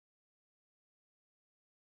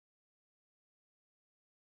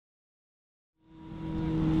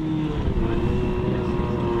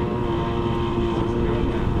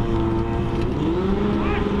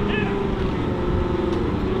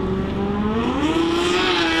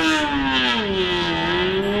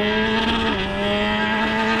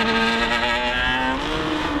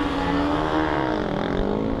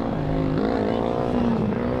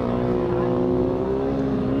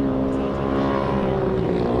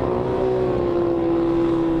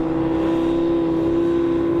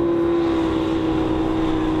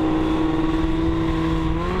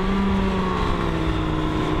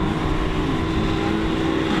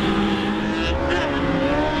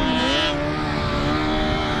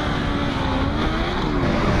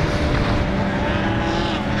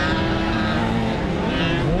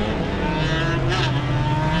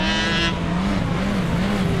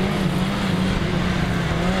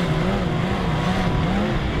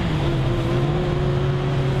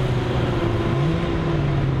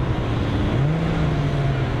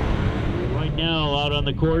on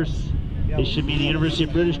the course. This should be the University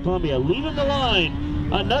of British Columbia. Leaving the line,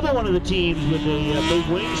 another one of the teams with a big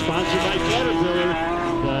wing, sponsored by Caterpillar,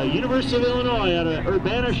 the University of Illinois out of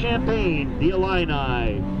Urbana-Champaign, the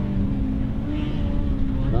Illini.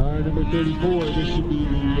 Car number 34, this should be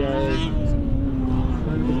the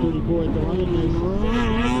car number 34 at the line.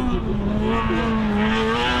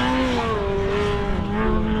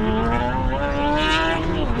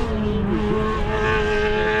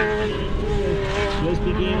 Just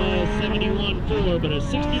became a 71.4, but a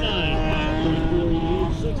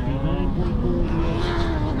 69.48, 69.48.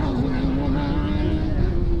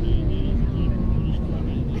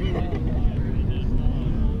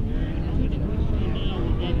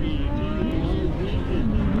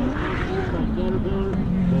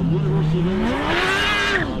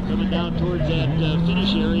 Coming down towards that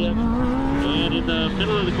finish area, and in the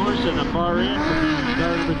middle of the course on the far end will be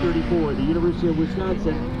car number 34, the University of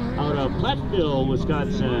Wisconsin out of Platteville,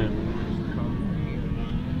 Wisconsin.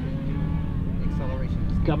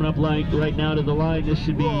 Coming up right now to the line, this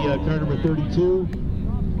should be car number 32.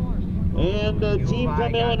 And the team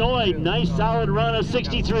from Illinois, nice solid run of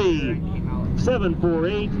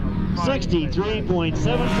 63.748,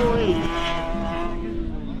 63.748.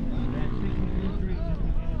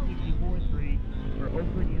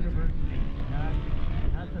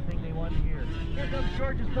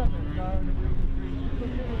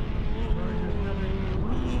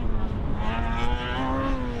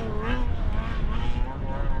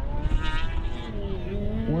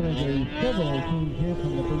 One of the several teams here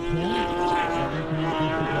from the Big Ten.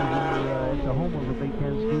 It's the home of the Big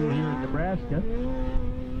Ten school here in Nebraska.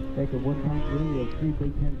 Take a 1.3 of 3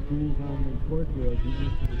 Big Ten schools on the course here at the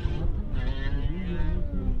University of Wisconsin.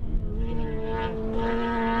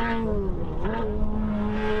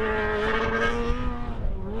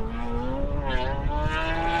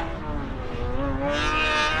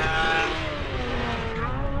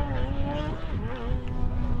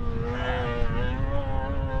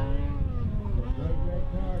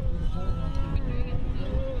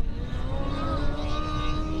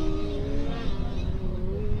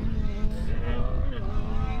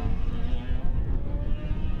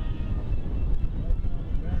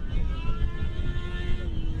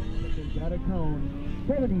 Got a cone,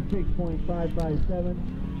 76.557,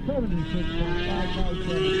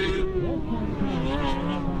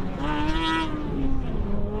 76.557.